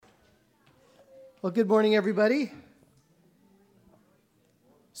Well, good morning, everybody.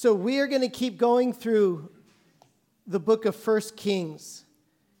 So we are going to keep going through the book of 1 Kings,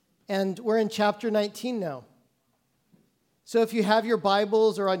 and we're in chapter 19 now. So if you have your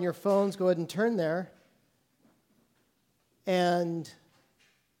Bibles or on your phones, go ahead and turn there. And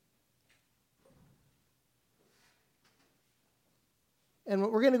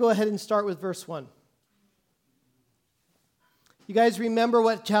we're going to go ahead and start with verse 1. You guys remember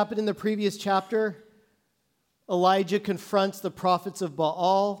what happened in the previous chapter? Elijah confronts the prophets of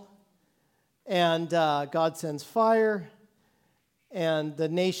Baal, and God sends fire, and the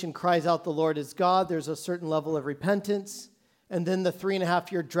nation cries out, "The Lord is God." There's a certain level of repentance, and then the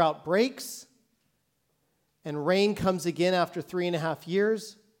 3.5-year drought breaks, and rain comes again after 3.5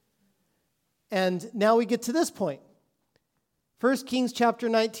 years. And now we get to this point. 1 Kings chapter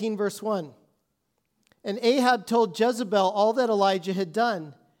 19, verse 1. And Ahab told Jezebel all that Elijah had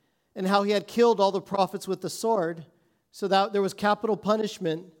done, and how he had killed all the prophets with the sword, so that there was capital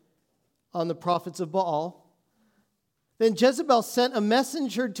punishment on the prophets of Baal. Then Jezebel sent a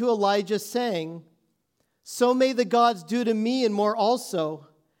messenger to Elijah, saying, "So may the gods do to me and more also,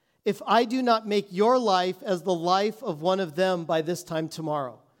 if I do not make your life as the life of one of them by this time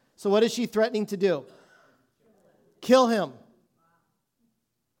tomorrow." So what is she threatening to do? Kill him.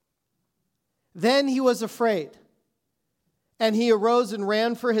 Then he was afraid, and he arose and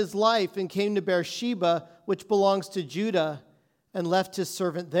ran for his life and came to Beersheba, which belongs to Judah, and left his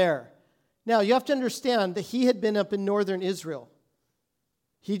servant there. Now, you have to understand that he had been up in northern Israel.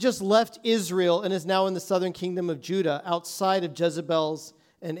 He just left Israel and is now in the southern kingdom of Judah, outside of Jezebel's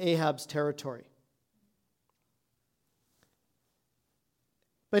and Ahab's territory.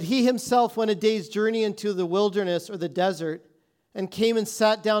 But he himself went a day's journey into the wilderness or the desert, and came and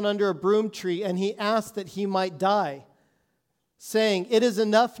sat down under a broom tree, and he asked that he might die, saying, "It is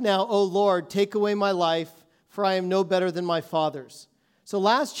enough now, O Lord, take away my life, for I am no better than my fathers." So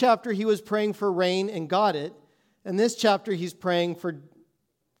last chapter he was praying for rain and got it, and this chapter he's praying for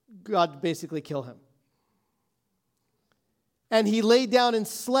God to basically kill him. And he lay down and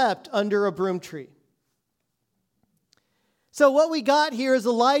slept under a broom tree. So what we got here is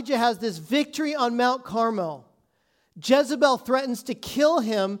Elijah has this victory on Mount Carmel. Jezebel threatens to kill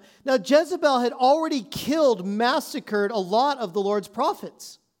him. Now, Jezebel had already massacred a lot of the Lord's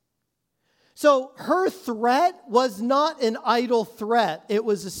prophets. So her threat was not an idle threat. It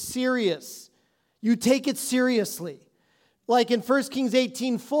was a serious. You take it seriously. Like in 1 Kings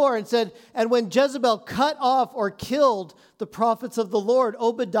 18:4, it said, "And when Jezebel cut off or killed the prophets of the Lord,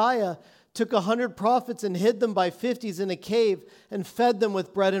 Obadiah took 100 prophets and hid them by 50s in a cave and fed them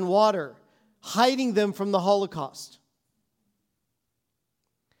with bread and water, hiding them from the Holocaust."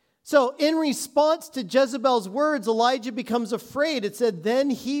 So in response to Jezebel's words, Elijah becomes afraid. It said, then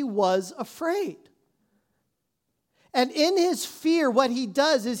he was afraid. And in his fear, what he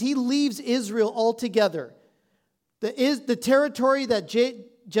does is he leaves Israel altogether. The territory that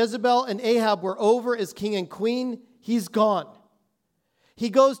Jezebel and Ahab were over as king and queen, he's gone. He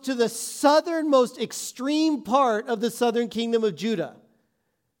goes to the southernmost extreme part of the southern kingdom of Judah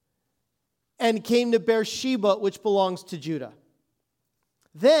and came to Beersheba, which belongs to Judah.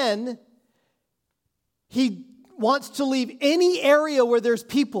 Then he wants to leave any area where there's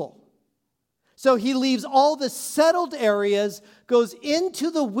people. So he leaves all the settled areas, goes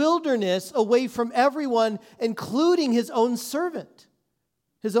into the wilderness away from everyone, including his own servant,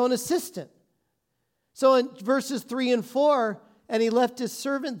 his own assistant. So in verses 3 and 4, "And he left his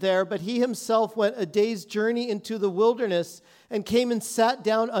servant there, but he himself went a day's journey into the wilderness and came and sat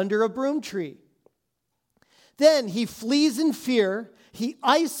down under a broom tree. Then he flees in fear. He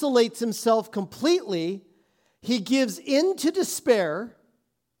isolates himself completely. He gives in to despair,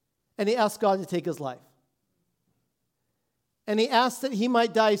 and he asks God to take his life. And he asks that he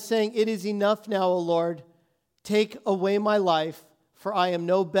might die, saying, 'It is enough now, O Lord. Take away my life, for I am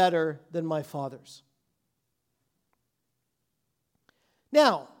no better than my fathers.'"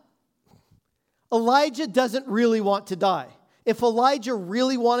 Now, Elijah doesn't really want to die. If Elijah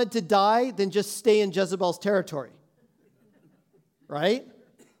really wanted to die, then just stay in Jezebel's territory. Right?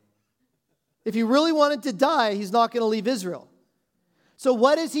 If he really wanted to die, he's not going to leave Israel. So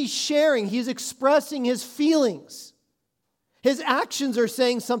what is he sharing? He's expressing his feelings. His actions are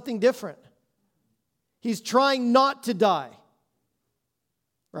saying something different. He's trying not to die.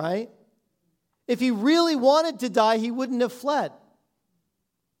 Right? If he really wanted to die, he wouldn't have fled.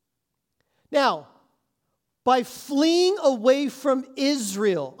 Now, by fleeing away from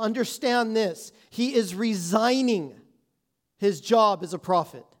Israel, understand this, he is resigning his job as a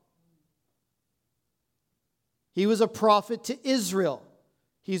prophet. He was a prophet to Israel.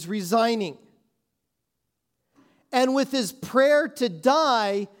 He's resigning. And with his prayer to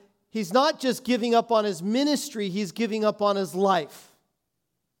die, he's not just giving up on his ministry, he's giving up on his life.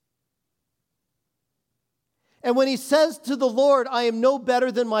 And when he says to the Lord, I am no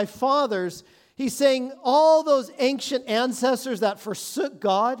better than my fathers, he's saying all those ancient ancestors that forsook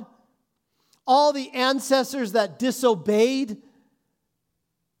God, all the ancestors that disobeyed,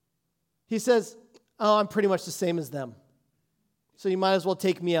 he says, oh, I'm pretty much the same as them. So you might as well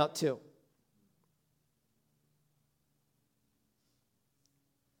take me out too.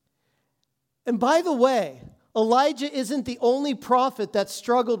 And by the way, Elijah isn't the only prophet that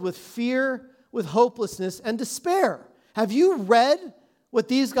struggled with fear, with hopelessness, and despair. Have you read what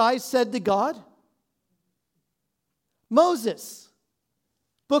these guys said to God? Moses,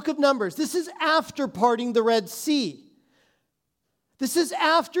 book of Numbers. This is after parting the Red Sea. This is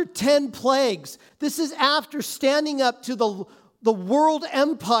after 10 plagues. This is after standing up to the world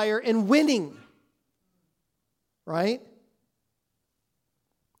empire and winning. Right?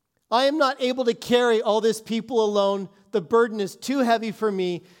 I am not able to carry all this people alone. The burden is too heavy for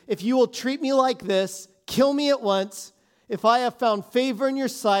me. If you will treat me like this, kill me at once. If I have found favor in your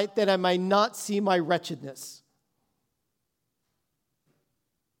sight, that I might not see my wretchedness.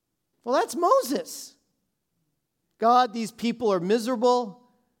 Well, that's Moses. God, these people are miserable.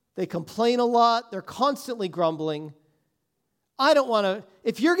 They complain a lot. They're constantly grumbling. I don't want to,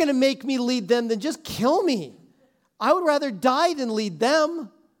 if you're going to make me lead them, then just kill me. I would rather die than lead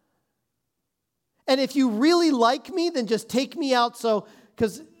them. And if you really like me, then just take me out. So,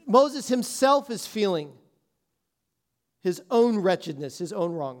 because Moses himself is feeling his own wretchedness, his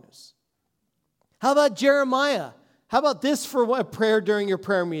own wrongness. How about Jeremiah? How about this for a prayer during your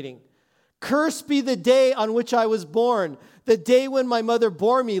prayer meeting? Cursed be the day on which I was born, the day when my mother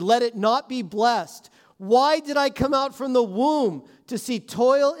bore me. Let it not be blessed. Why did I come out from the womb to see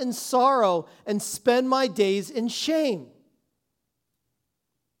toil and sorrow and spend my days in shame?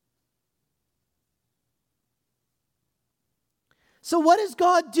 So what does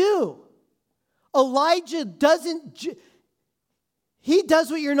God do? Elijah he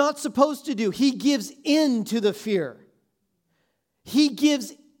does what you're not supposed to do. He gives in to the fear. He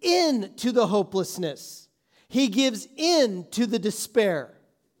gives in to the hopelessness. He gives in to the despair.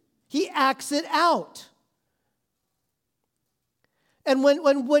 He acts it out. And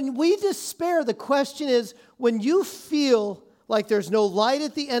when we despair, the question is, when you feel like there's no light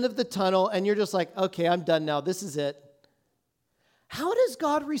at the end of the tunnel and you're just like, okay, I'm done now, this is it. How does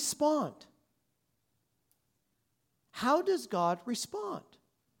God respond? How does God respond?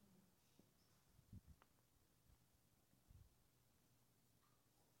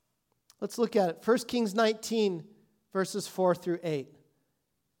 Let's look at it. 1 Kings 19, verses 4 through 8.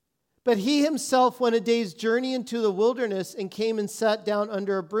 But he himself went a day's journey into the wilderness and came and sat down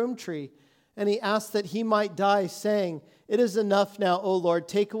under a broom tree. And he asked that he might die, saying, It is enough now, O Lord,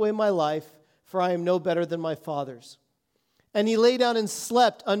 take away my life, for I am no better than my fathers. And he lay down and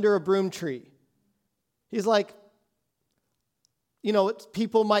slept under a broom tree. He's like, you know what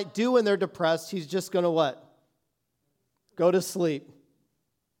people might do when they're depressed? He's just going to what? Go to sleep.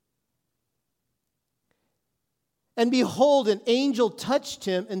 And behold, an angel touched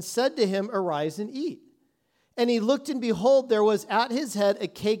him and said to him, Arise and eat. And he looked, and behold, there was at his head a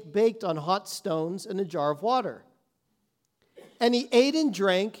cake baked on hot stones and a jar of water. And he ate and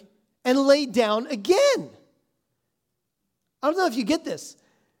drank and lay down again. I don't know if you get this.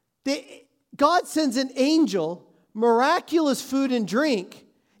 God sends an angel, miraculous food and drink.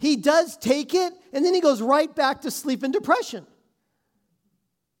 He does take it, and then he goes right back to sleep and depression.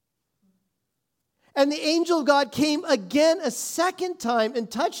 And the angel of God came again a second time and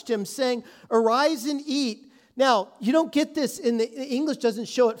touched him, saying, Arise and eat. Now, you don't get this, the English doesn't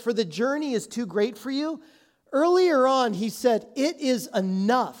show it, for the journey is too great for you. Earlier on, he said, It is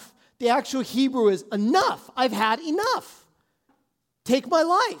enough. The actual Hebrew is enough. I've had enough. Take my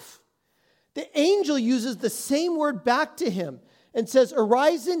life. The angel uses the same word back to him and says,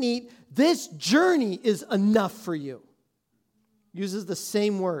 Arise and eat. This journey is enough for you. Uses the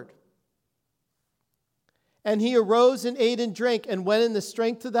same word. And he arose and ate and drank and went in the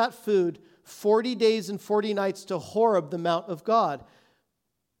strength of that food 40 days and 40 nights to Horeb, the mount of God.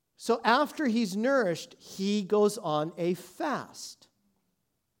 So after he's nourished, he goes on a fast.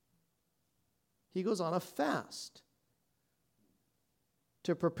 He goes on a fast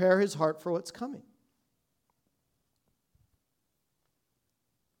to prepare his heart for what's coming.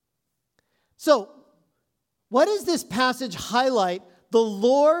 So, what does this passage highlight? The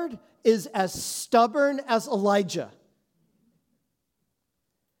Lord is as stubborn as Elijah.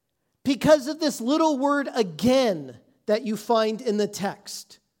 Because of this little word again that you find in the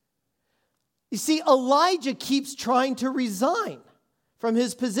text. You see, Elijah keeps trying to resign from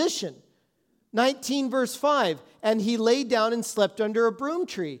his position. 19 verse 5, and he lay down and slept under a broom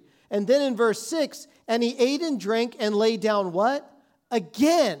tree. And then in verse 6, and he ate and drank and lay down what?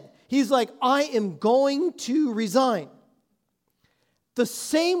 Again. He's like, I am going to resign. The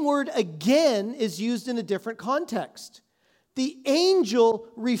same word again is used in a different context. The angel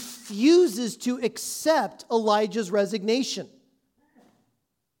refuses to accept Elijah's resignation.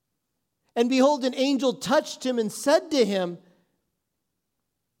 And behold, an angel touched him and said to him,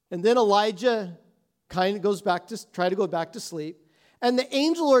 and then Elijah kind of goes back to try to go back to sleep. And the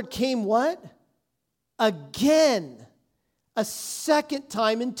angel Lord came what? Again, a second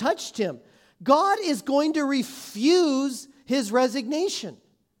time and touched him. God is going to refuse his resignation.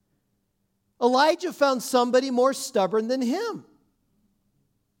 Elijah found somebody more stubborn than him.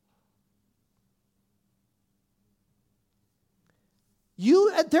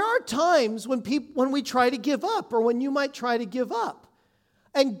 There are times when we try to give up, or when you might try to give up.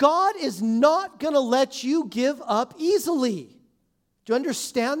 And God is not going to let you give up easily. Do you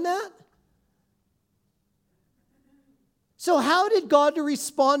understand that? So how did God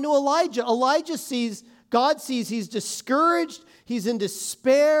respond to Elijah? God sees he's discouraged, he's in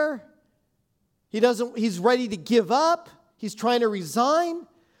despair, he's ready to give up, he's trying to resign.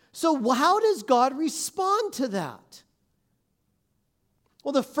 So how does God respond to that?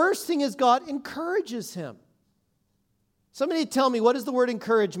 Well, the first thing is God encourages him. Somebody tell me, what does the word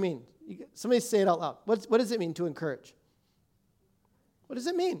encourage mean? Somebody say it out loud. What does it mean to encourage? What does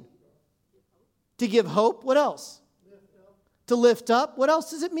it mean? To give hope. What else? To lift up. What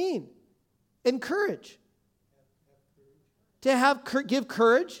else does it mean? Encourage. To give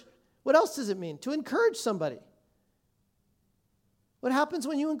courage. What else does it mean? To encourage somebody. What happens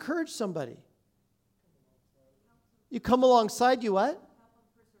when you encourage somebody? You come alongside, you what?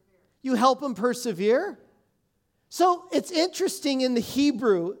 You help them persevere. So it's interesting in the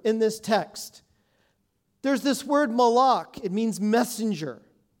Hebrew in this text. There's this word malak. It means messenger.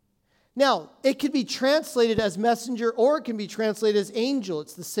 Now, it could be translated as messenger or it can be translated as angel.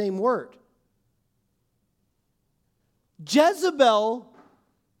 It's the same word. Jezebel,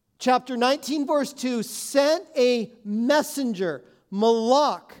 chapter 19, verse 2, sent a messenger,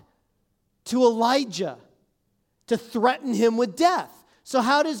 malak, to Elijah to threaten him with death. So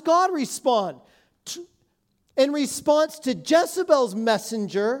how does God respond? In response to Jezebel's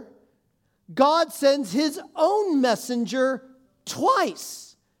messenger, God sends his own messenger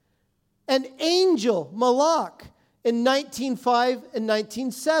twice. An angel, malak, in 19:5 and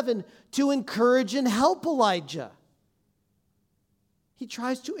 19:7 to encourage and help Elijah. He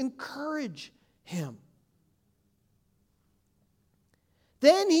tries to encourage him.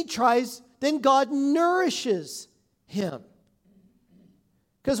 Then God nourishes him.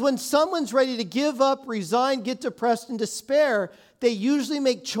 Because when someone's ready to give up, resign, get depressed and despair, they usually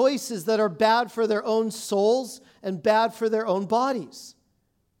make choices that are bad for their own souls and bad for their own bodies.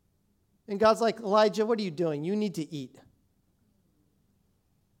 And God's like, Elijah, what are you doing? You need to eat.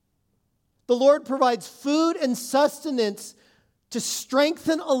 The Lord provides food and sustenance to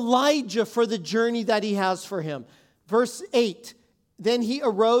strengthen Elijah for the journey that he has for him. Verse 8, then he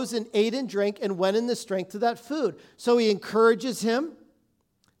arose and ate and drank and went in the strength of that food. So he encourages him,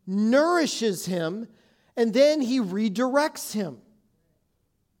 nourishes him, and then he redirects him.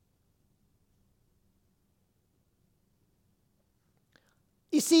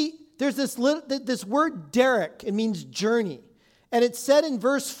 You see, there's this word derek. It means journey. And it said in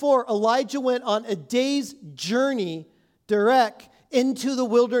verse 4, Elijah went on a day's journey, derek, into the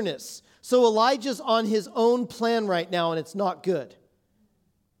wilderness. So Elijah's on his own plan right now, and it's not good.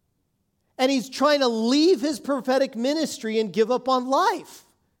 And he's trying to leave his prophetic ministry and give up on life.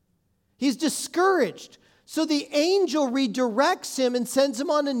 He's discouraged. So the angel redirects him and sends him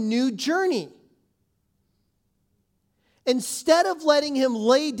on a new journey. Instead of letting him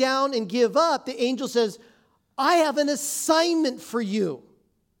lay down and give up, the angel says, I have an assignment for you.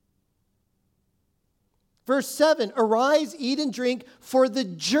 Verse 7, arise, eat and drink, for the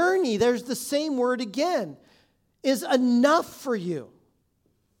journey, there's the same word again, is enough for you.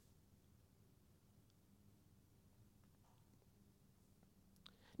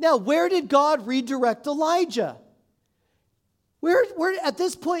 Now, where did God redirect Elijah? Where at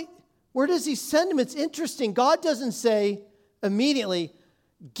this point, where does he send him? It's interesting. God doesn't say immediately,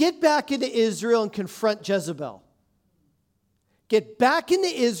 get back into Israel and confront Jezebel. Get back into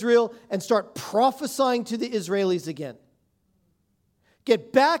Israel and start prophesying to the Israelis again.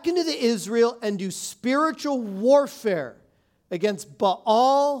 Get back into the Israel and do spiritual warfare against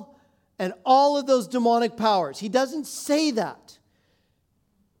Baal and all of those demonic powers. He doesn't say that.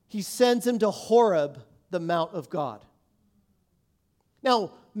 he sends him to Horeb, the Mount of God.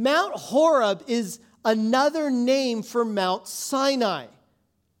 Now, Mount Horeb is another name for Mount Sinai.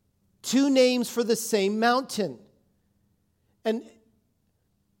 Two names for the same mountain. And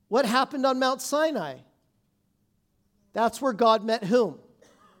what happened on Mount Sinai? That's where God met whom?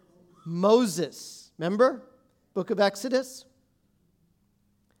 Moses. Remember? Book of Exodus.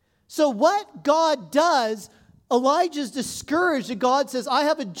 So what God does, Elijah's discouraged, and God says, I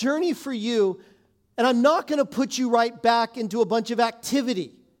have a journey for you, and I'm not going to put you right back into a bunch of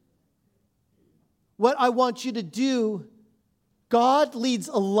activity. What I want you to do, God leads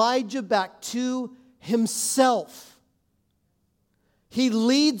Elijah back to himself. He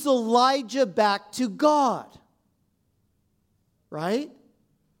leads Elijah back to God. Right?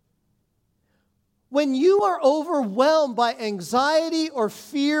 When you are overwhelmed by anxiety or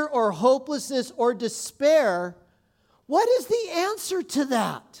fear or hopelessness or despair, what is the answer to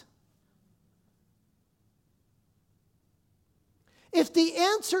that? If the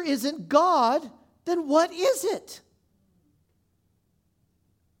answer isn't God, then what is it?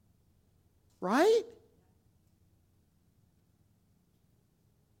 Right?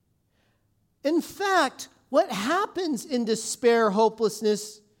 In fact, what happens in despair,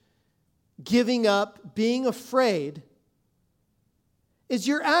 hopelessness, giving up, being afraid, is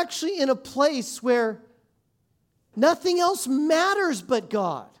you're actually in a place where nothing else matters but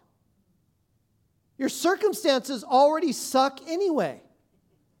God. Your circumstances already suck anyway.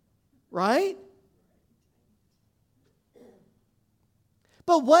 Right?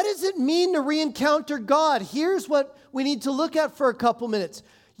 But what does it mean to re-encounter God? Here's what we need to look at for a couple minutes.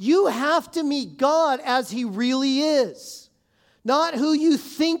 You have to meet God as He really is, not who you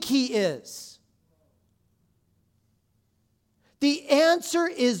think He is. The answer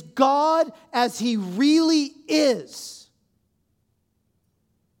is God as He really is.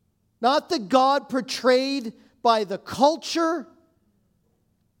 Not the God portrayed by the culture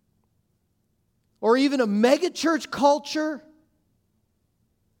or even a megachurch culture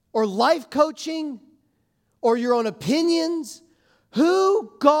or life coaching or your own opinions.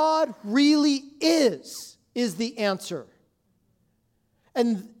 Who God really is the answer.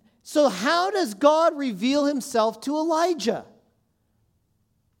 And so how does God reveal Himself to Elijah?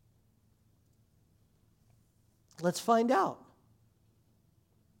 Let's find out.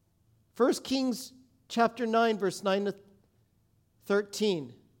 1 Kings chapter 9, verse 9 to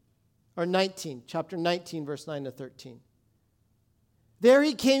 13. Or 19, chapter 19, verse 9 to 13. There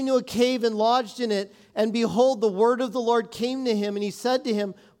he came to a cave and lodged in it, and behold, the word of the Lord came to him, and he said to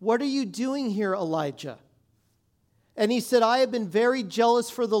him, "What are you doing here, Elijah?" And he said, "I have been very jealous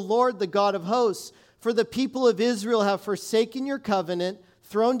for the Lord, the God of hosts, for the people of Israel have forsaken your covenant,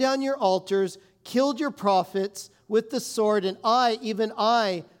 thrown down your altars, killed your prophets with the sword, and I, even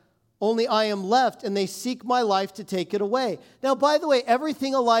I, only I am left, and they seek my life to take it away." Now, by the way,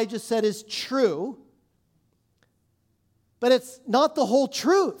 everything Elijah said is true, but it's not the whole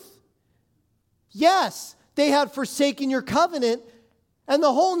truth. Yes, they had forsaken your covenant, and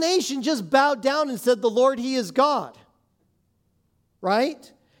the whole nation just bowed down and said, "The Lord, He is God."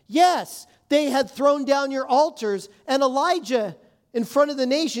 Right? Yes, they had thrown down your altars, and Elijah, in front of the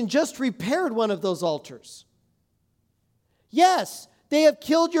nation, just repaired one of those altars. Yes, they have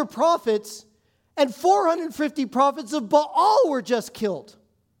killed your prophets, and 450 prophets of Baal were just killed.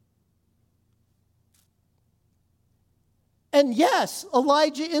 And yes,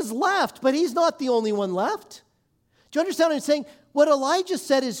 Elijah is left, but he's not the only one left. Do you understand what I'm saying? What Elijah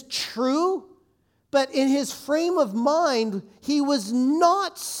said is true, but in his frame of mind, he was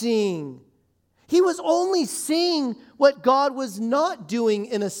not seeing. He was only seeing what God was not doing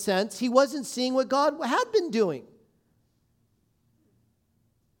in a sense. He wasn't seeing what God had been doing.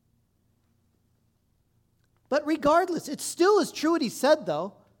 But regardless, it still is true what he said,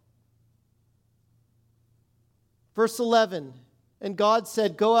 though. Verse 11, and God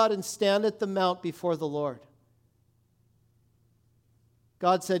said, "Go out and stand at the mount before the Lord."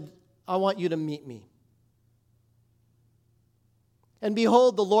 God said, "I want you to meet me." And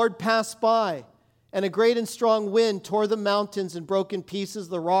behold, the Lord passed by, and a great and strong wind tore the mountains and broke in pieces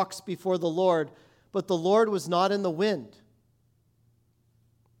the rocks before the Lord, but the Lord was not in the wind.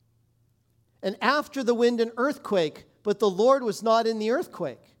 And after the wind, an earthquake, but the Lord was not in the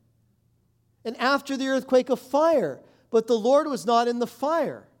earthquake. And after the earthquake, a fire, but the Lord was not in the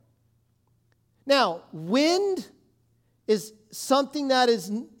fire. Now, wind is something that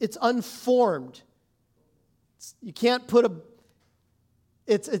it's unformed. You can't put a,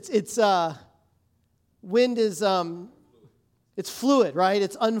 wind is, it's fluid, right?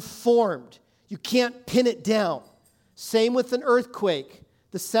 It's unformed. You can't pin it down. Same with an earthquake.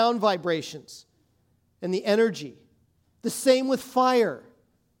 the sound vibrations and the energy. The same with fire.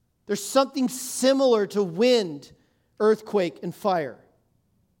 There's something similar to wind, earthquake, and fire.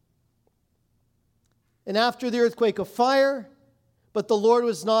 And after the earthquake, a fire, but the Lord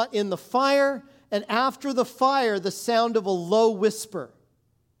was not in the fire. And after the fire, the sound of a low whisper.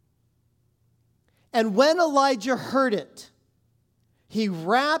 And when Elijah heard it, he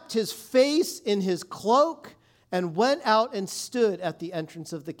wrapped his face in his cloak and went out and stood at the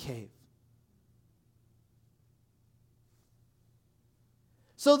entrance of the cave.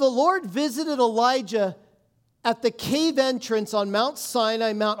 So the Lord visited Elijah at the cave entrance on Mount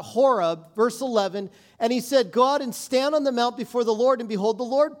Sinai, Mount Horeb, verse 11, and he said, "Go out and stand on the mount before the Lord," and behold, the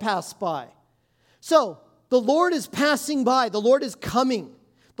Lord passed by. So the Lord is passing by. The Lord is coming.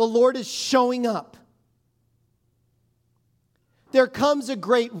 The Lord is showing up. There comes a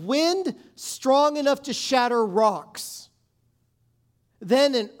great wind, strong enough to shatter rocks.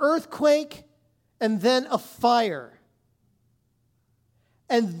 Then an earthquake, and then a fire.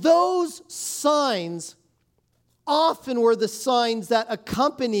 And those signs often were the signs that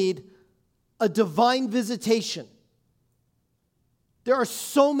accompanied a divine visitation. There are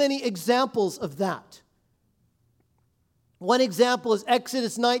so many examples of that. One example is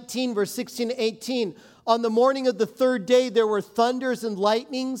Exodus 19, verse 16 to 18. On the morning of the third day, there were thunders and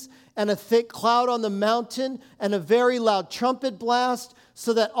lightnings and a thick cloud on the mountain and a very loud trumpet blast,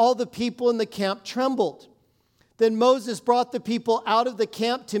 so that all the people in the camp trembled. Then Moses brought the people out of the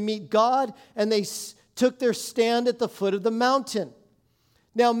camp to meet God, and they took their stand at the foot of the mountain.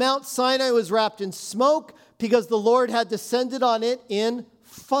 Now Mount Sinai was wrapped in smoke because the Lord had descended on it in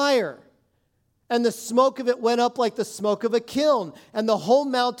fire. And the smoke of it went up like the smoke of a kiln, and the whole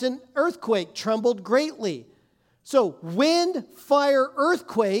mountain earthquake trembled greatly. So wind, fire,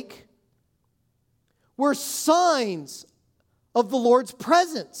 earthquake were signs of the Lord's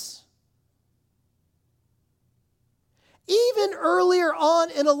presence. Even earlier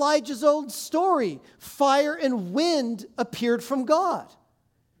on in Elijah's own story, fire and wind appeared from God.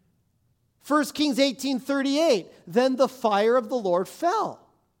 1 Kings 18:38, then the fire of the Lord fell.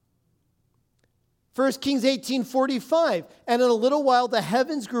 1 Kings 18:45, and in a little while the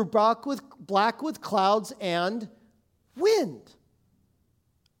heavens grew black with clouds and wind.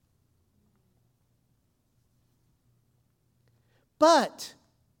 But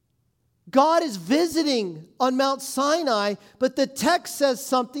God is visiting on Mount Sinai, but the text says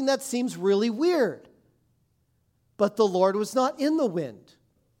something that seems really weird. But the Lord was not in the wind.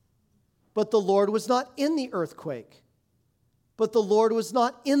 But the Lord was not in the earthquake. But the Lord was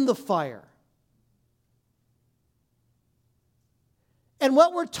not in the fire. And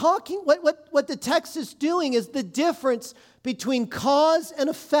what the text is doing is the difference between cause and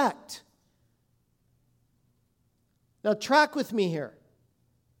effect. Now track with me here.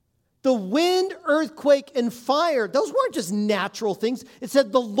 The wind, earthquake, and fire, those weren't just natural things. It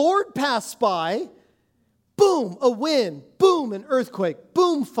said the Lord passed by, boom, a wind, boom, an earthquake,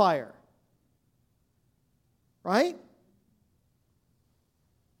 boom, fire. Right?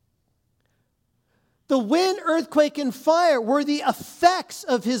 The wind, earthquake, and fire were the effects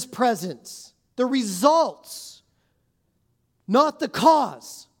of his presence, the results, not the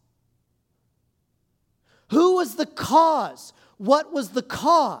cause. Who was the cause? What was the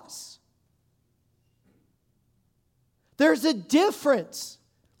cause? There's a difference.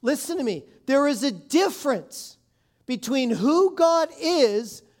 Listen to me. There is a difference between who God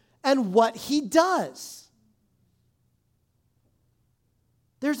is and what he does.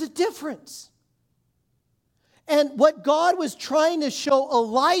 There's a difference. And what God was trying to show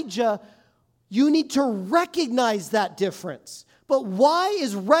Elijah, you need to recognize that difference. But why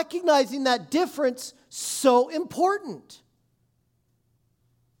is recognizing that difference so important?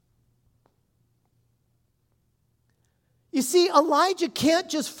 You see, Elijah can't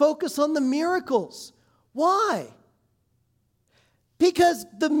just focus on the miracles. Why? Because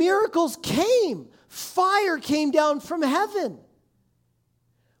the miracles came. Fire came down from heaven.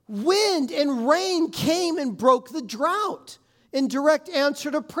 Wind and rain came and broke the drought in direct answer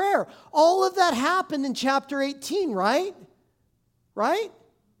to prayer. All of that happened in chapter 18, right? Right?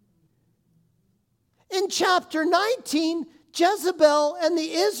 In chapter 19, Jezebel and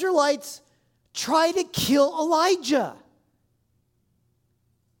the Israelites try to kill Elijah.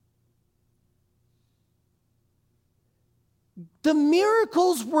 The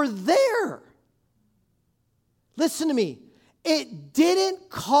miracles were there. Listen to me. It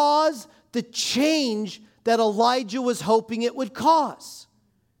didn't cause the change that Elijah was hoping it would cause.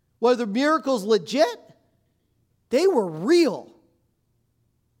 Were the miracles legit? They were real.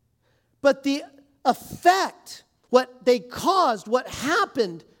 But the effect what they caused, what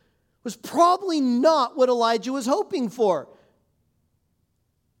happened, was probably not what Elijah was hoping for.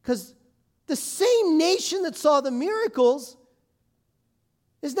 Because the same nation that saw the miracles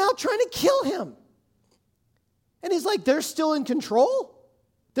is now trying to kill him. And he's like, they're still in control?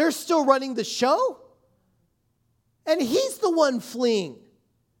 They're still running the show? And he's the one fleeing.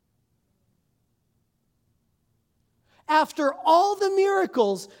 After all the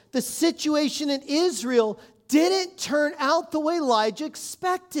miracles, the situation in Israel didn't turn out the way Elijah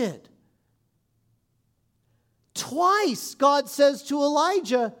expected. Twice God says to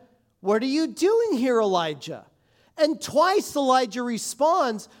Elijah, "What are you doing here, Elijah?" And twice Elijah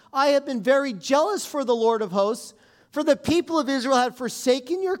responds, "I have been very jealous for the Lord of hosts, for the people of Israel had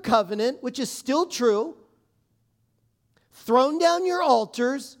forsaken your covenant," which is still true, "thrown down your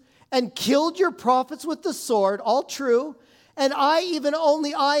altars, and killed your prophets with the sword," all true, "and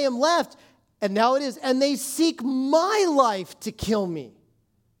only I am left," and now it is, "and they seek my life to kill me."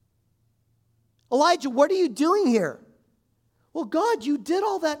 Elijah, what are you doing here? Well, God, you did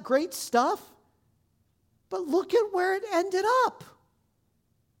all that great stuff, but look at where it ended up.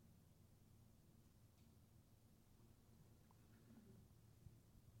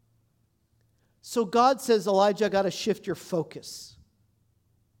 So God says, Elijah, I got to shift your focus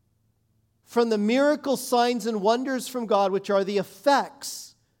from the miracle signs and wonders from God, which are the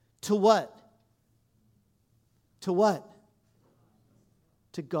effects, to what? To what?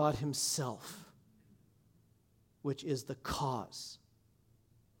 To God himself, which is the cause.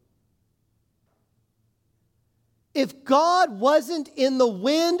 If God wasn't in the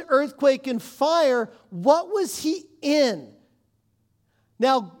wind, earthquake, and fire, what was he in?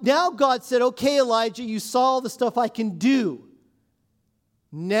 Now God said, okay, Elijah, you saw all the stuff I can do.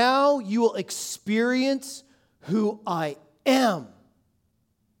 Now you will experience who I am.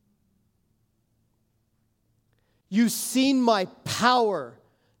 You've seen my power.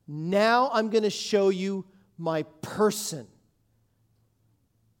 Now I'm going to show you my person.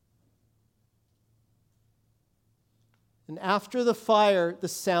 And after the fire, the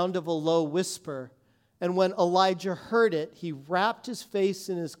sound of a low whisper. And when Elijah heard it, he wrapped his face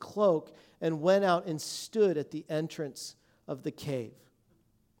in his cloak and went out and stood at the entrance of the cave.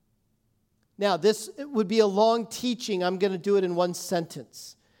 Now, this would be a long teaching. I'm going to do it in one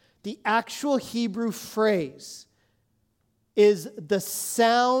sentence. The actual Hebrew phrase is the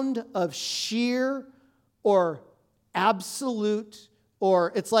sound of sheer or absolute,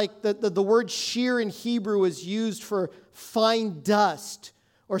 or it's like the word sheer in Hebrew is used for fine dust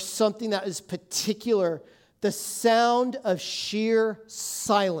or something that is particular. The sound of sheer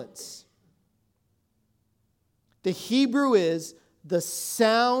silence. The Hebrew is the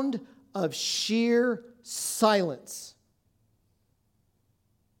sound of sheer silence.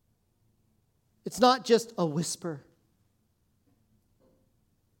 It's not just a whisper.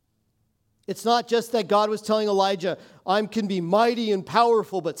 It's not just that God was telling Elijah, I can be mighty and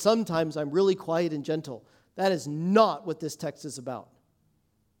powerful, but sometimes I'm really quiet and gentle. That is not what this text is about.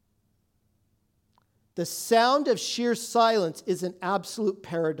 The sound of sheer silence is an absolute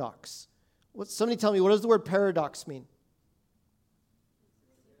paradox. Somebody tell me, what does the word paradox mean?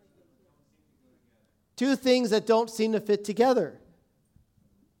 Two things that don't seem to fit together.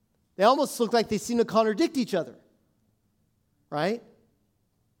 They almost look like they seem to contradict each other. Right?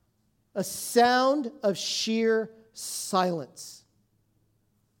 A sound of sheer silence.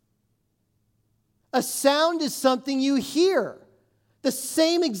 A sound is something you hear. The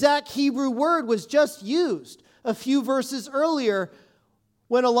same exact Hebrew word was just used a few verses earlier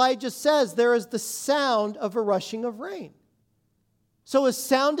when Elijah says there is the sound of a rushing of rain. So a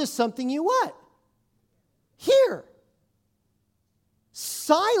sound is something you what? Hear.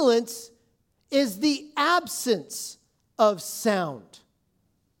 Silence is the absence of sound.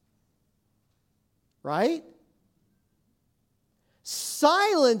 Right?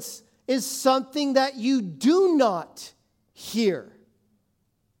 Silence is something that you do not hear.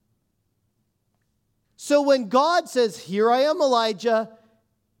 So when God says, here I am, Elijah,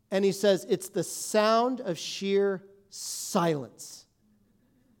 and he says, it's the sound of sheer silence.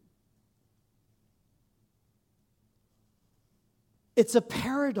 It's a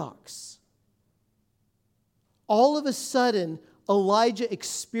paradox. All of a sudden, Elijah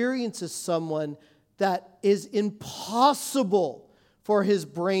experiences someone that is impossible for his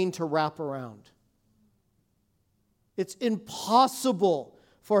brain to wrap around. It's impossible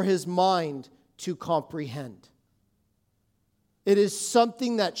for his mind to comprehend. It is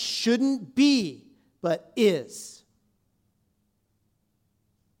something that shouldn't be, but is.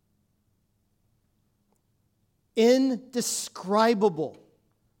 Indescribable.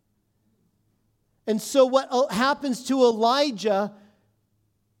 And so what happens to Elijah,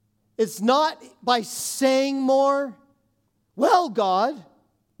 it's not by saying more, well, God,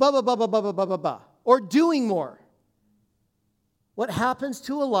 blah, blah, blah, blah, blah, blah, blah, blah, blah, or doing more. What happens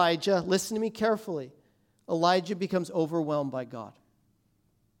to Elijah, listen to me carefully, Elijah becomes overwhelmed by God.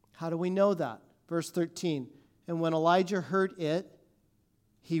 How do we know that? Verse 13, and when Elijah heard it,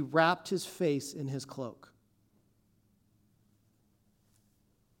 he wrapped his face in his cloak.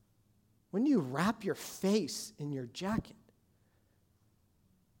 When do you wrap your face in your jacket?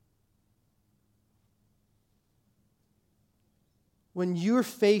 When you're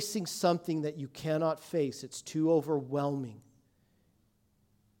facing something that you cannot face, it's too overwhelming.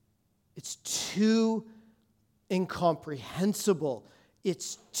 It's too incomprehensible.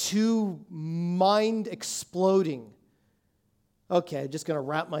 It's too mind-exploding. Okay, I'm just going to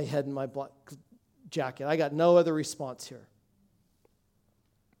wrap my head in my jacket. I got no other response here.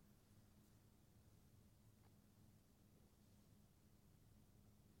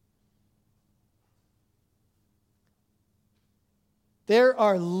 There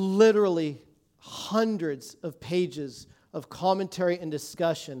are literally hundreds of pages of commentary and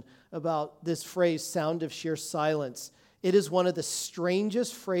discussion about this phrase, sound of sheer silence. It is one of the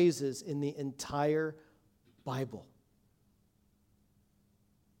strangest phrases in the entire Bible.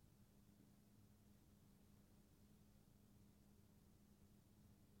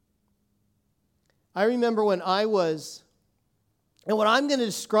 I remember when I was, and what I'm going to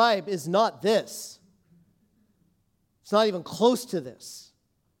describe is not this. It's not even close to this.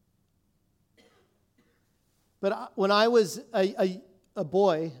 But when I was a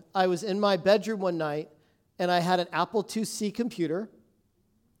boy, I was in my bedroom one night, and I had an Apple IIc computer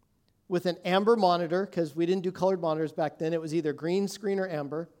with an amber monitor, because we didn't do colored monitors back then. It was either green screen or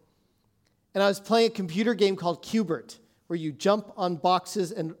amber. And I was playing a computer game called Cubert, where you jump on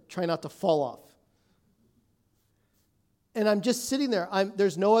boxes and try not to fall off. And I'm just sitting there.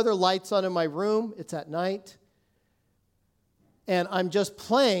 There's no other lights on in my room. It's at night. And I'm just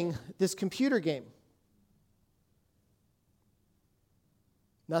playing this computer game.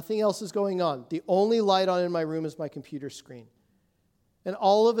 Nothing else is going on. The only light on in my room is my computer screen. And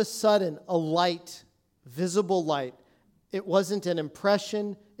all of a sudden, a light, visible light. It wasn't an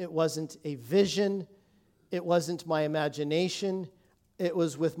impression. It wasn't a vision. It wasn't my imagination. It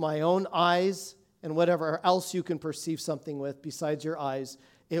was with my own eyes and whatever else you can perceive something with besides your eyes.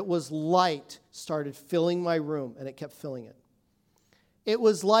 It was light started filling my room, and it kept filling it. It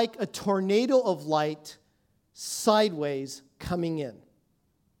was like a tornado of light sideways coming in.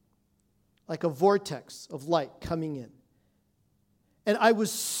 Like a vortex of light coming in. And I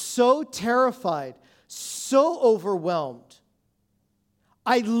was so terrified, so overwhelmed.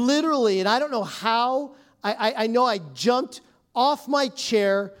 I literally, and I don't know how, I know I jumped off my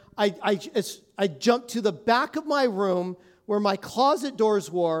chair. I jumped to the back of my room where my closet doors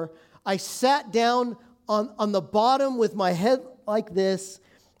were. I sat down on the bottom with my head like this,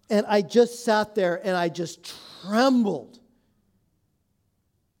 and I just sat there and I just trembled.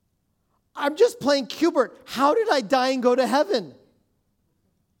 I'm just playing Cubert. How did I die and go to heaven?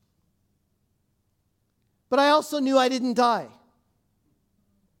 But I also knew I didn't die.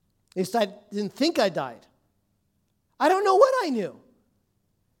 At least I didn't think I died. I don't know what I knew.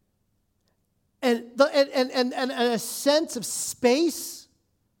 And a sense of space,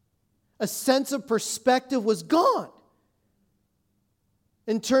 a sense of perspective was gone.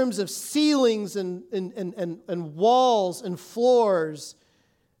 In terms of ceilings and walls and floors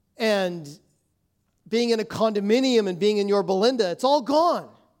and being in a condominium and being in your Belinda, it's all gone.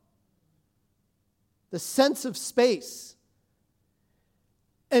 The sense of space.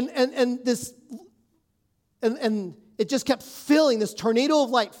 And it just kept filling, this tornado of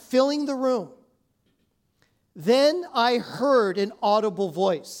light filling the room. Then I heard an audible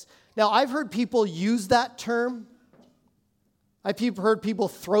voice. Now, I've heard people use that term. I've heard people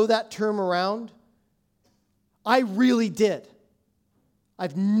throw that term around. I really did.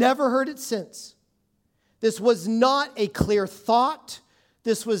 I've never heard it since. This was not a clear thought.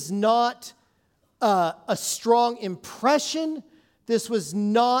 This was not a strong impression. This was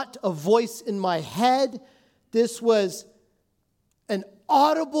not a voice in my head. This was an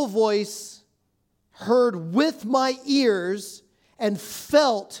audible voice heard with my ears and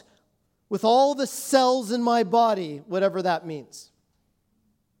felt with all the cells in my body, whatever that means.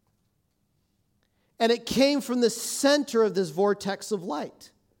 And it came from the center of this vortex of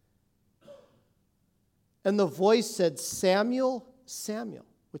light. And the voice said, Samuel, Samuel,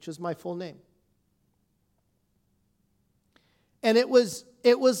 which was my full name. And it was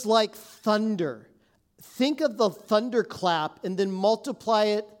like thunder. Think of the thunderclap and then multiply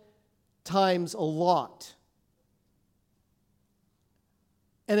it times a lot.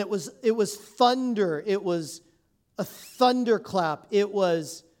 And it was thunder. It was a thunderclap. It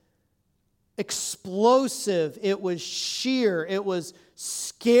was explosive. It was sheer. It was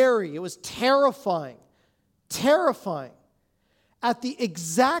scary. It was terrifying. Terrifying. At the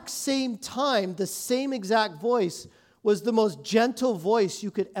exact same time, the same exact voice was the most gentle voice you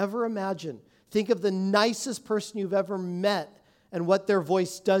could ever imagine. Think of the nicest person you've ever met and what their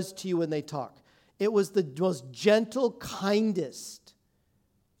voice does to you when they talk. It was the most gentle, kindest,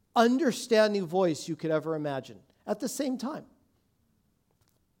 understanding voice you could ever imagine at the same time.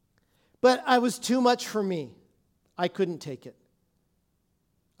 But it was too much for me. I couldn't take it.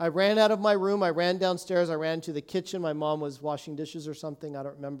 I ran out of my room. I ran downstairs. I ran to the kitchen. My mom was washing dishes or something. I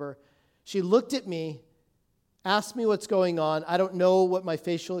don't remember. She looked at me, asked me what's going on. I don't know what my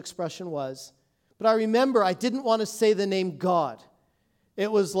facial expression was. But I remember I didn't want to say the name God.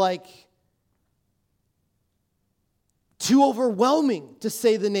 It was like too overwhelming to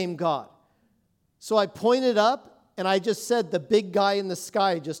say the name God. So I pointed up and I just said, the big guy in the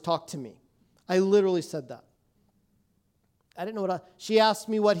sky just talked to me. I literally said that. I didn't know she asked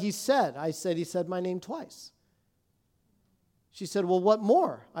me what he said. I said, he said my name twice. She said, well, what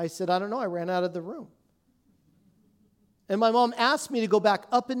more? I said, I don't know. I ran out of the room. And my mom asked me to go back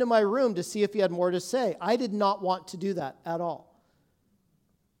up into my room to see if he had more to say. I did not want to do that at all.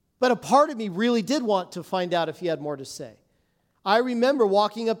 But a part of me really did want to find out if he had more to say. I remember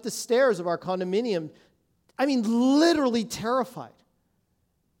walking up the stairs of our condominium, literally terrified.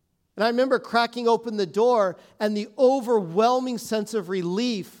 And I remember cracking open the door and the overwhelming sense of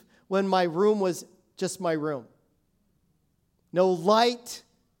relief when my room was just my room. No light,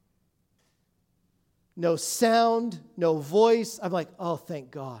 no sound, no voice. I'm like, oh,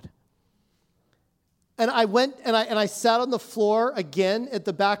 thank God. And I went and I sat on the floor again at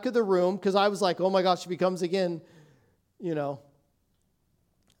the back of the room because I was like, oh my gosh, if he comes again, at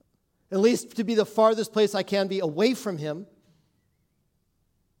least to be the farthest place I can be away from him.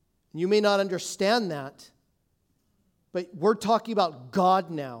 You may not understand that, but we're talking about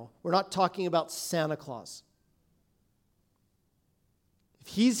God now. We're not talking about Santa Claus. If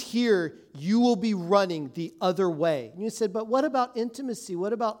he's here, you will be running the other way. And you said, but what about intimacy?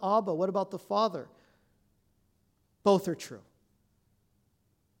 What about Abba? What about the Father? Both are true.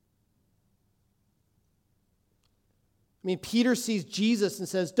 Peter sees Jesus and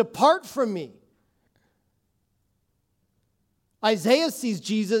says, depart from me. Isaiah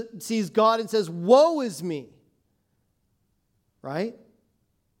sees God and says, woe is me. Right?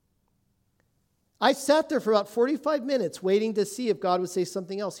 I sat there for about 45 minutes waiting to see if God would say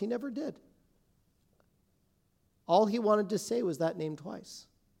something else. He never did. All he wanted to say was that name twice.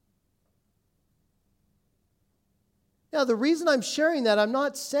 Now, the reason I'm sharing that, I'm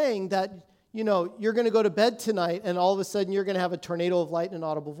not saying that, you're going to go to bed tonight and all of a sudden you're going to have a tornado of light and an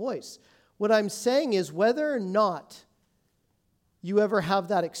audible voice. What I'm saying is whether or not you ever have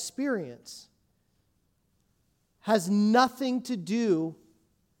that experience has nothing to do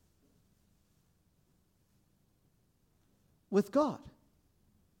with God,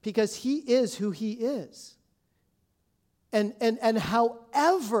 because he is who he is. And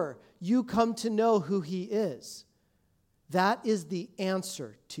however you come to know who he is, that is the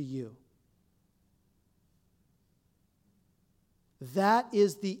answer to you. That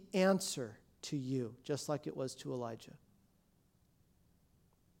is the answer to you, just like it was to Elijah.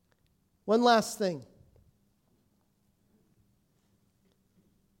 One last thing.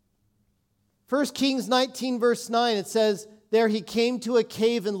 1 Kings 19, verse 9, it says, there he came to a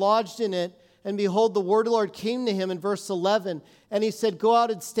cave and lodged in it, and behold, the word of the Lord came to him in verse 11, and he said, go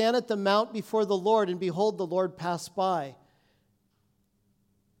out and stand at the mount before the Lord, and behold, the Lord passed by.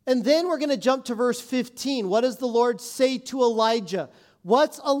 And then we're going to jump to verse 15. What does the Lord say to Elijah?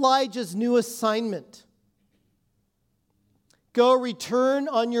 What's Elijah's new assignment? Go, return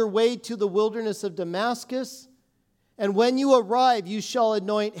on your way to the wilderness of Damascus, and when you arrive, you shall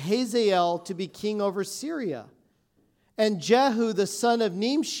anoint Hazael to be king over Syria. And Jehu, the son of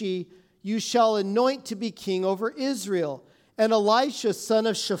Nimshi, you shall anoint to be king over Israel. And Elisha, son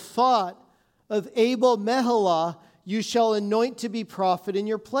of Shaphat, of Abel Meholah, you shall anoint to be prophet in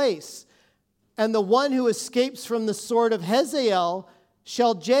your place. And the one who escapes from the sword of Hazael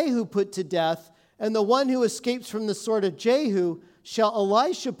shall Jehu put to death, and the one who escapes from the sword of Jehu shall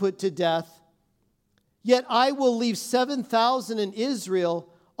Elisha put to death. Yet I will leave 7,000 in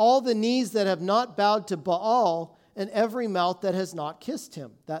Israel, all the knees that have not bowed to Baal, and every mouth that has not kissed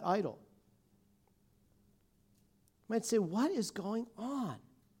him, that idol. You might say, what is going on?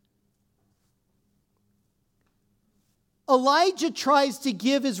 Elijah tries to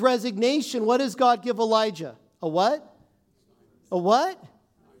give his resignation. What does God give Elijah? A what? A what?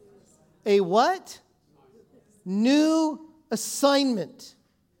 A what? New assignment.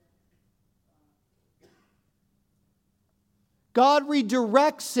 God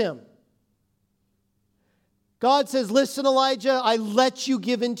redirects him. God says, listen, Elijah, I let you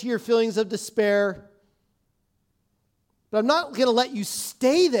give into your feelings of despair, but I'm not going to let you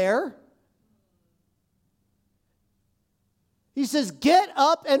stay there. He says, get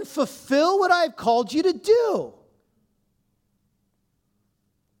up and fulfill what I've called you to do.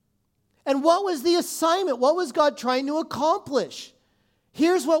 And what was the assignment? What was God trying to accomplish?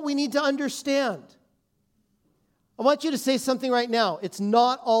 Here's what we need to understand. I want you to say something right now. It's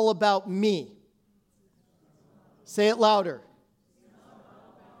not all about me. Say it louder.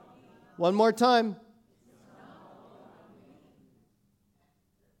 One more time.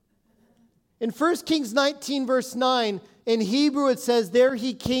 In 1 Kings 19, verse 9, in Hebrew it says, there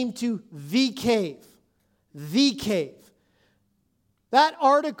he came to the cave. The cave. That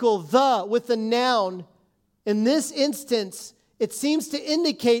article, the, with the noun, in this instance, it seems to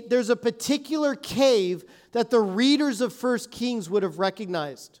indicate there's a particular cave that the readers of 1 Kings would have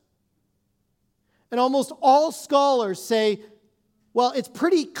recognized. And almost all scholars say, well, it's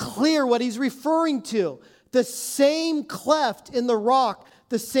pretty clear what he's referring to. The same cleft in the rock,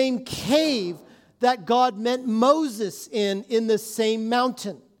 the same cave that God met Moses in the same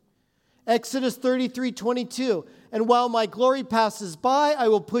mountain. Exodus 33:22. And while my glory passes by, I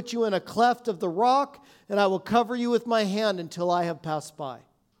will put you in a cleft of the rock, and I will cover you with my hand until I have passed by.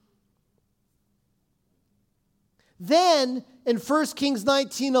 Then, in 1 Kings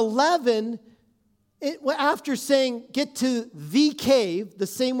 19:11, after saying, get to the cave, the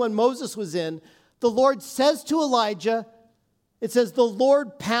same one Moses was in, the Lord says to Elijah, it says, the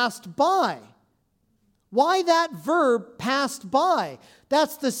Lord passed by. Why that verb, passed by?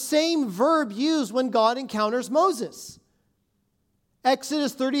 That's the same verb used when God encounters Moses.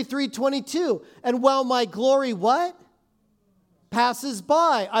 Exodus 33:22. And while my glory, what? Passes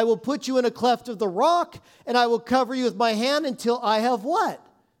by. I will put you in a cleft of the rock, and I will cover you with my hand until I have what?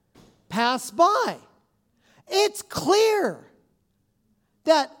 Passed by. It's clear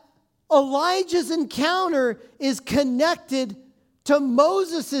that Elijah's encounter is connected to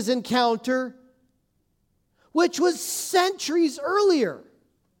Moses' encounter, which was centuries earlier.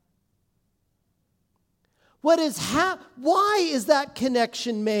 Why is that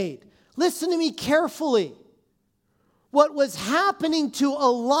connection made? Listen to me carefully. What was happening to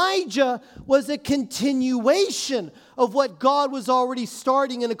Elijah was a continuation of what God was already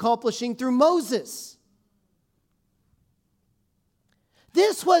starting and accomplishing through Moses.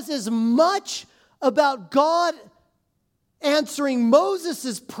 This was as much about God answering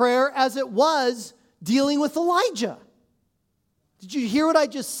Moses' prayer as it was dealing with Elijah. Did you hear what I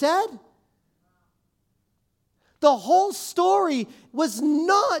just said? The whole story was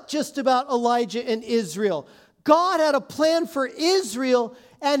not just about Elijah and Israel. God had a plan for Israel,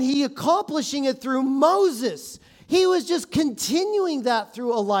 and he accomplishing it through Moses. He was just continuing that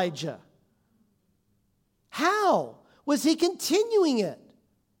through Elijah. How was he continuing it?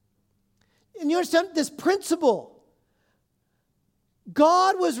 And you understand this principle.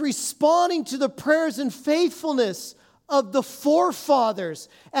 God was responding to the prayers and faithfulness of the forefathers,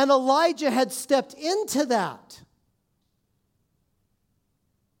 and Elijah had stepped into that.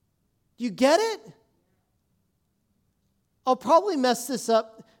 You get it? I'll probably mess this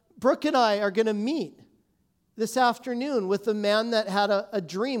up. Brooke and I are going to meet this afternoon with a man that had a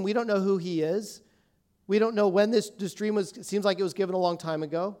dream. We don't know who he is. We don't know when this dream was. It seems like it was given a long time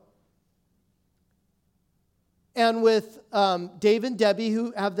ago. And with Dave and Debbie,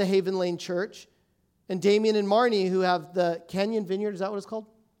 who have the Haven Lane Church, and Damien and Marnie, who have the Canyon Vineyard, is that what it's called?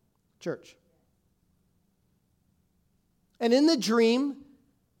 Church. And in the dream,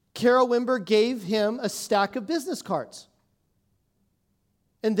 Carol Wimber gave him a stack of business cards.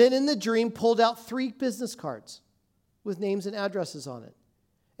 And then in the dream, pulled out 3 business cards with names and addresses on it.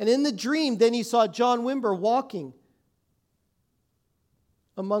 And in the dream, then he saw John Wimber walking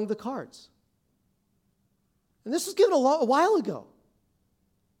among the cards. And this was given a while ago.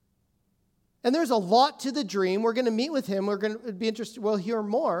 And there's a lot to the dream. We're going to meet with him. We're going to be interested. We'll hear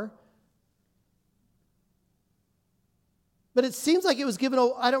more. But it seems like it was given,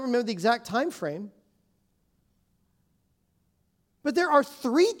 I don't remember the exact time frame. But there are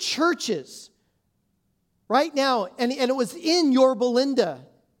 3 churches right now, and it was in Yorba Linda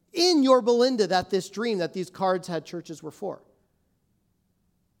that this dream, that these cards had churches were for.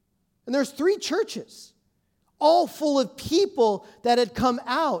 And there's 3 churches, all full of people that had come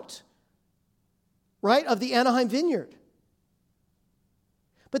out, right, of the Anaheim Vineyard.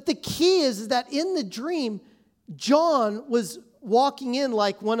 But the key is that in the dream, John was walking in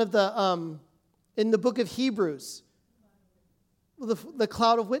like one of the, in the book of Hebrews, the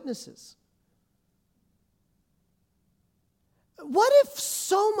cloud of witnesses. What if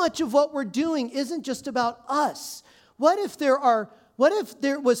so much of what we're doing isn't just about us? What if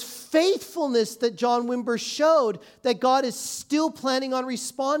there was faithfulness that John Wimber showed that God is still planning on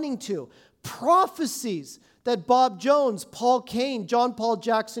responding to? Prophecies that Bob Jones, Paul Cain, John Paul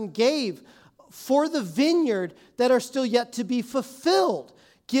Jackson gave for the vineyard that are still yet to be fulfilled,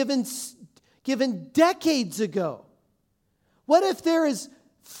 given decades ago. What if there is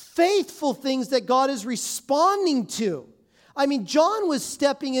faithful things that God is responding to? I mean, John was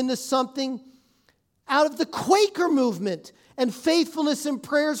stepping into something out of the Quaker movement and faithfulness and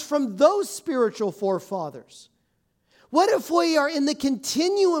prayers from those spiritual forefathers. What if we are in the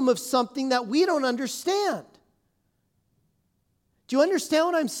continuum of something that we don't understand? Do you understand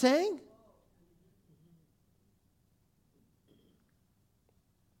what I'm saying?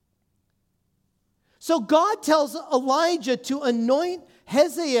 So God tells Elijah to anoint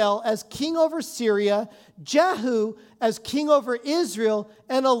Hazael as king over Syria, Jehu as king over Israel,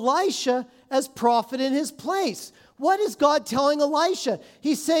 and Elisha as prophet in his place. What is God telling Elisha?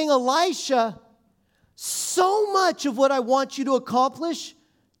 He's saying, Elisha, so much of what I want you to accomplish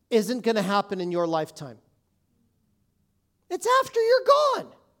isn't going to happen in your lifetime. It's after you're gone.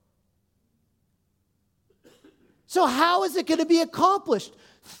 So how is it going to be accomplished?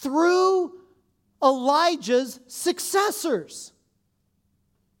 Through Elijah's successors.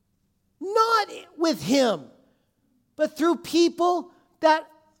 Not with him, but through people that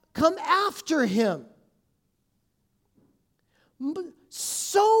come after him.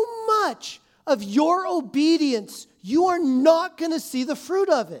 So much of your obedience, you are not going to see the fruit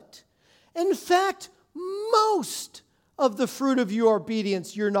of it. In fact, most of the fruit of your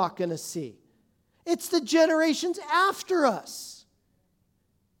obedience you're not going to see. It's the generations after us.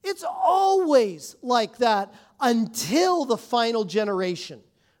 It's always like that until the final generation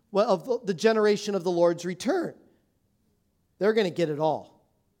of the generation of the Lord's return. They're going to get it all.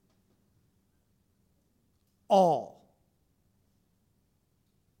 All.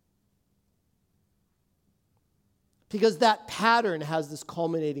 Because that pattern has this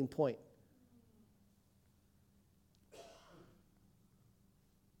culminating point.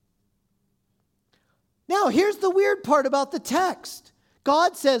 Now, here's the weird part about the text.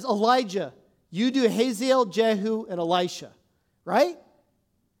 God says, Elijah, you do Hazael, Jehu, and Elisha. Right?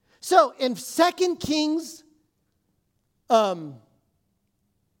 So, in 2 Kings, that's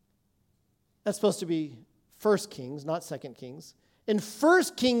supposed to be 1 Kings, not 2 Kings. In 1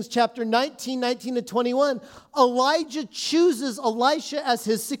 Kings chapter 19 to 21, Elijah chooses Elisha as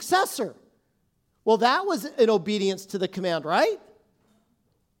his successor. Well, that was in obedience to the command, right?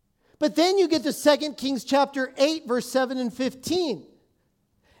 But then you get to 2 Kings chapter 8, verse 7 and 15.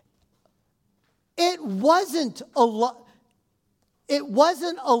 It wasn't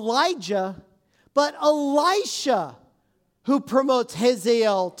Elijah, but Elisha who promotes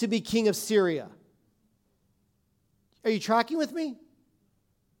Hazael to be king of Syria. Are you tracking with me?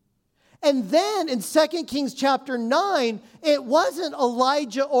 And then in 2 Kings chapter 9, it wasn't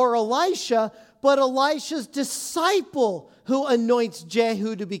Elijah or Elisha, but Elisha's disciple who anoints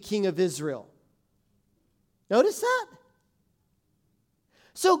Jehu to be king of Israel. Notice that?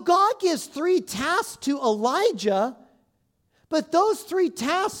 So God gives 3 tasks to Elijah, but those 3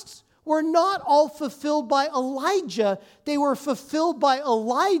 tasks were not all fulfilled by Elijah. They were fulfilled by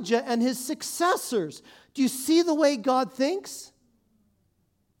Elijah and his successors. Do you see the way God thinks?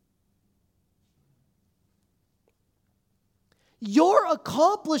 Your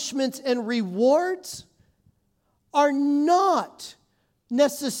accomplishments and rewards are not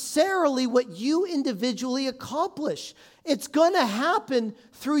necessarily what you individually accomplish. It's going to happen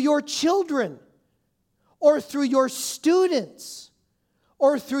through your children, or through your students,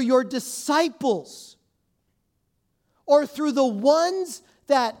 or through your disciples, or through the ones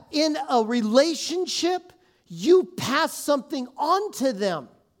that in a relationship you pass something on to them.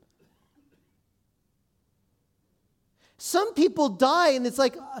 Some people die and it's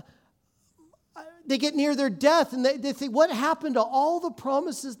like they get near their death and they think, what happened to all the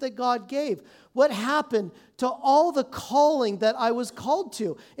promises that God gave? What happened to all the calling that I was called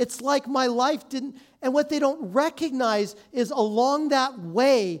to? It's like my life didn't, and what they don't recognize is along that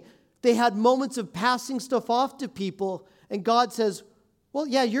way, they had moments of passing stuff off to people, and God says, well,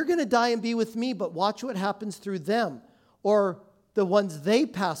 yeah, you're going to die and be with me, but watch what happens through them or the ones they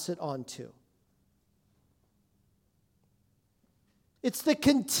pass it on to. It's the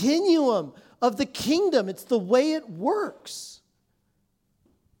continuum of the kingdom. It's the way it works.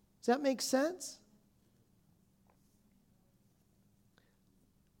 Does that make sense?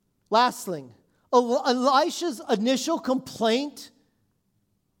 Lastly, Elisha's initial complaint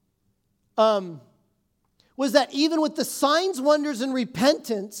was that even with the signs, wonders, and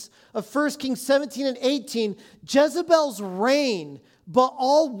repentance of 1 Kings 17 and 18, Jezebel's reign,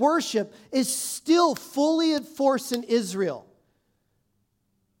 Baal worship, is still fully in force in Israel.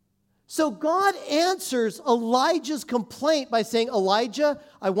 So God answers Elijah's complaint by saying, Elijah,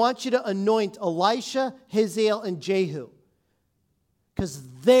 I want you to anoint Elisha, Hazael, and Jehu, because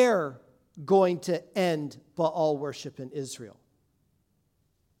they're going to end Baal worship in Israel.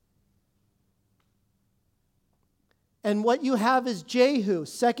 And what you have is Jehu,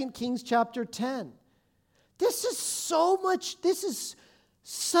 2 Kings chapter 10. This is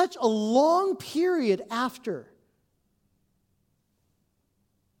such a long period after.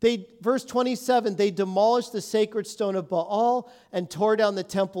 Verse 27, they demolished the sacred stone of Baal and tore down the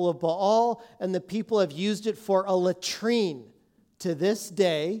temple of Baal, and the people have used it for a latrine to this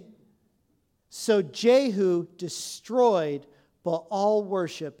day. So Jehu destroyed Baal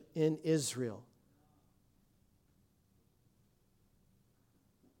worship in Israel.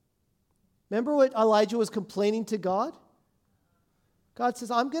 Remember what Elijah was complaining to God? God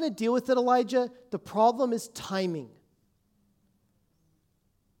says, I'm going to deal with it, Elijah. The problem is timing.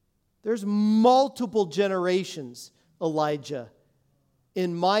 There's multiple generations, Elijah,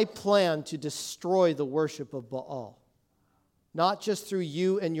 in my plan to destroy the worship of Baal. Not just through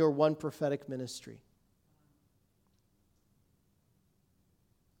you and your one prophetic ministry.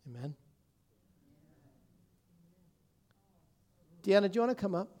 Amen. Deanna, do you want to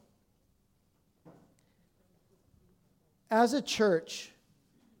come up? As a church,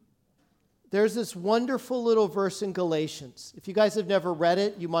 there's this wonderful little verse in Galatians. If you guys have never read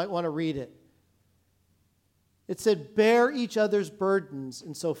it, you might want to read it. It said, bear each other's burdens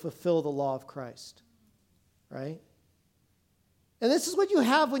and so fulfill the law of Christ. Right? And this is what you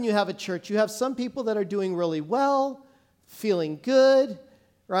have when you have a church. You have some people that are doing really well, feeling good,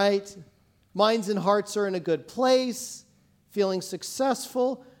 right? Minds and hearts are in a good place, feeling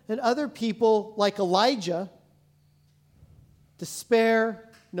successful. And other people, like Elijah, despair,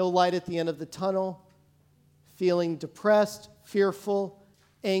 no light at the end of the tunnel, feeling depressed, fearful,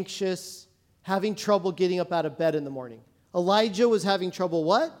 anxious, having trouble getting up out of bed in the morning. Elijah was having trouble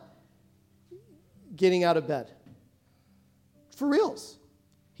what? Getting out of bed. For reals.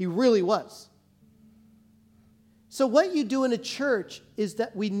 He really was. So what you do in a church is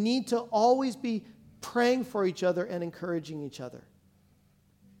that we need to always be praying for each other and encouraging each other.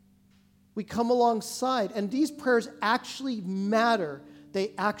 We come alongside, and these prayers actually matter.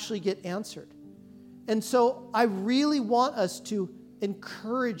 They actually get answered. And so I really want us to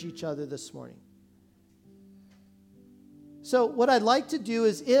encourage each other this morning. So what I'd like to do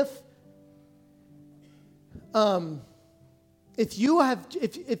is if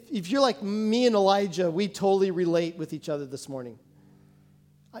you're like me and Elijah, we totally relate with each other this morning.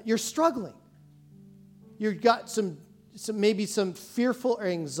 You're struggling. You've got maybe some fearful or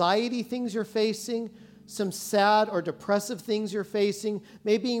anxiety things you're facing, some sad or depressive things you're facing,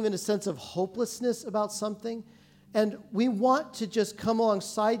 maybe even a sense of hopelessness about something. And we want to just come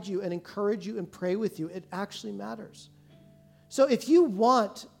alongside you and encourage you and pray with you. It actually matters. So if you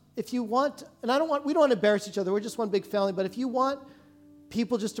want, and we don't want to embarrass each other. We're just one big family. But if you want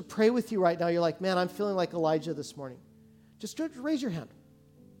people just to pray with you right now, you're like, man, I'm feeling like Elijah this morning. Just raise your hand.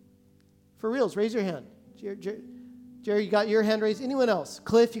 For reals, raise your hand. Jerry, you got your hand raised. Anyone else?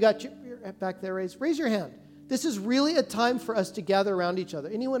 Cliff, you got your back there raised. Raise your hand. This is really a time for us to gather around each other.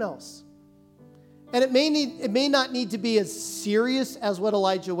 Anyone else? And it may not need to be as serious as what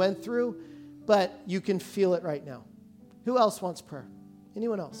Elijah went through, but you can feel it right now. Who else wants prayer?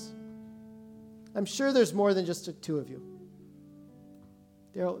 Anyone else? I'm sure there's more than just the two of you.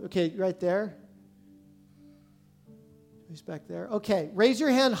 Daryl, okay, right there. Who's back there? Okay, raise your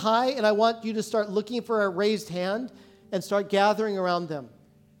hand high, and I want you to start looking for a raised hand and start gathering around them.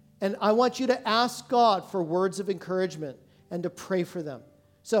 And I want you to ask God for words of encouragement and to pray for them.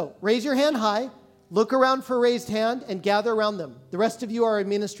 So raise your hand high, look around for a raised hand, and gather around them. The rest of you are a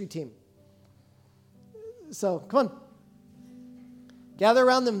ministry team. So come on. Gather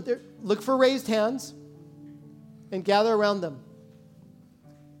around them. Look for raised hands and gather around them.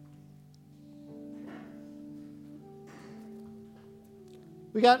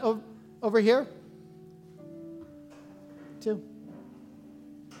 We got over here. 2.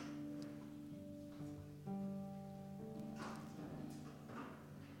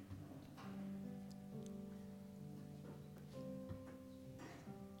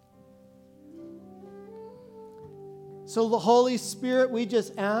 So the Holy Spirit, we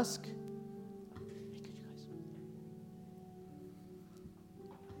just ask.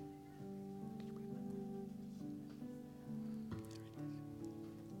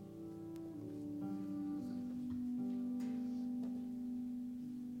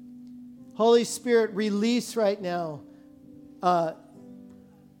 Holy Spirit, release right now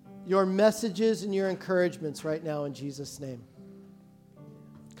your messages and your encouragements right now in Jesus' name.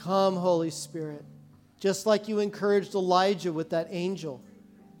 Come, Holy Spirit. Just like you encouraged Elijah with that angel,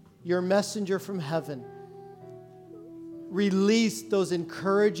 your messenger from heaven. Release those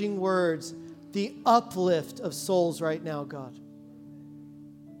encouraging words, the uplift of souls right now, God.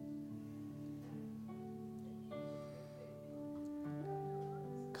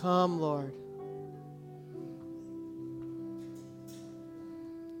 Come, Lord.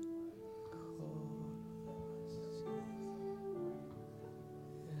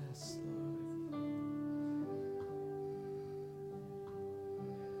 Yes, Lord.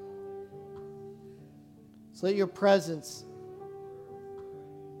 So let your presence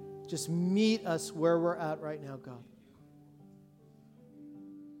just meet us where we're at right now, God.